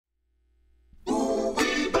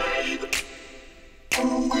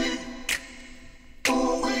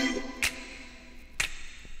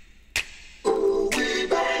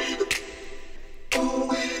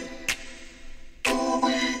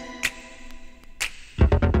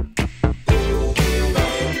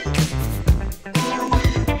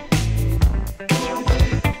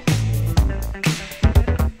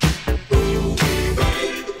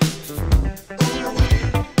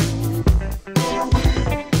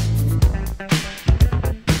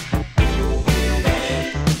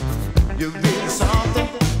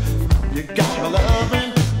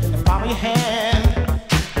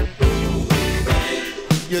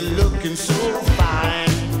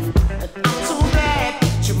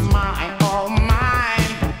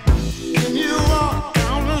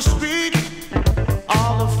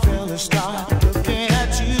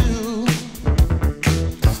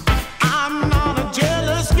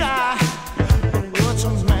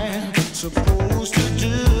supposed to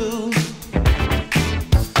do.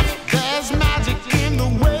 There's magic in the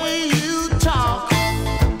way you talk,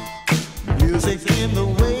 music in the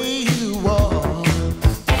way you walk.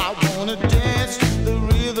 I wanna dance to the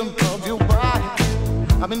rhythm of your body.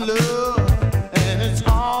 I'm in love and it's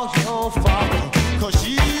all your fault. 'Cause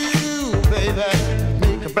you, baby,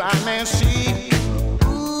 make a blind man see.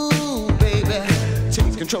 Ooh, baby,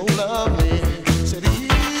 take control of me. Said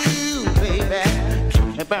you, baby, keep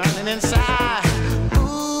me burning inside.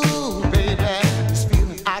 Ooh, baby, this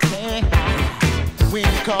feeling I can't hide. When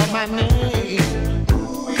you call my name,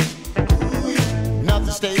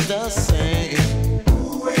 nothing stays the same.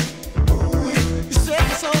 You set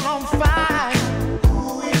my soul on fire.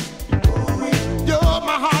 You're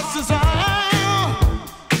my heart's desire.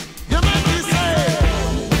 You make me say,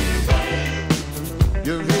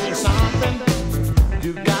 you're really something.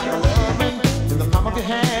 You got a loving in the palm of your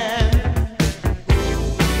hand,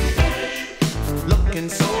 looking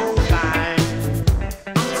so fine.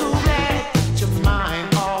 I'm so glad you're mine,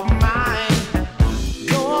 all mine.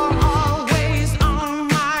 You're always on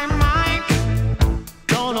my mind.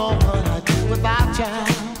 Don't know what I'd do without you.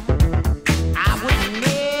 I would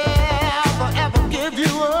never ever give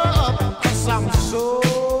you up, 'cause I'm so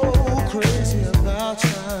crazy about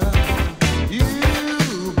you. You,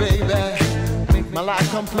 baby, make my life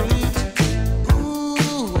complete.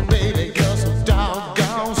 Ooh, baby, you're so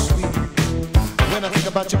doggone sweet. When I think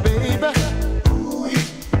about you, baby,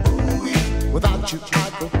 without you I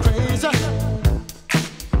go crazy.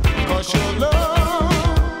 'Cause your love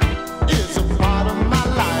is a part of my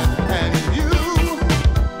life, and you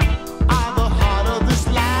are the heart of this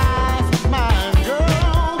life of mine,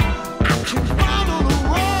 girl. I can't follow the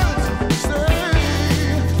words say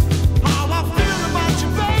how I feel about you,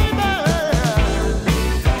 baby.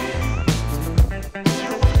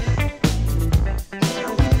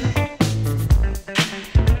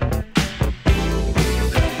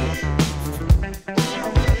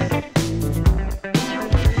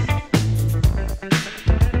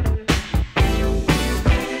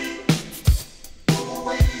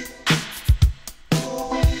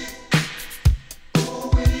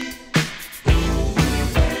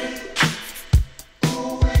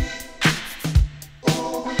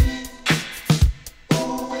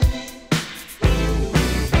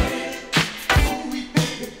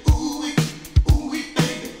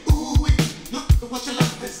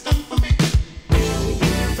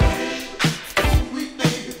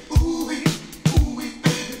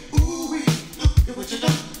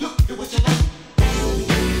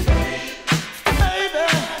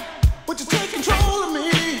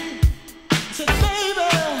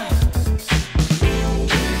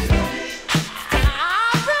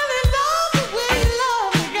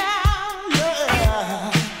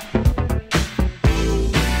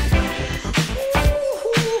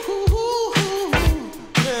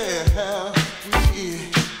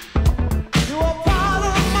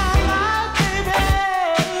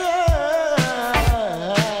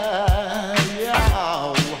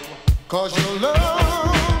 Cause your love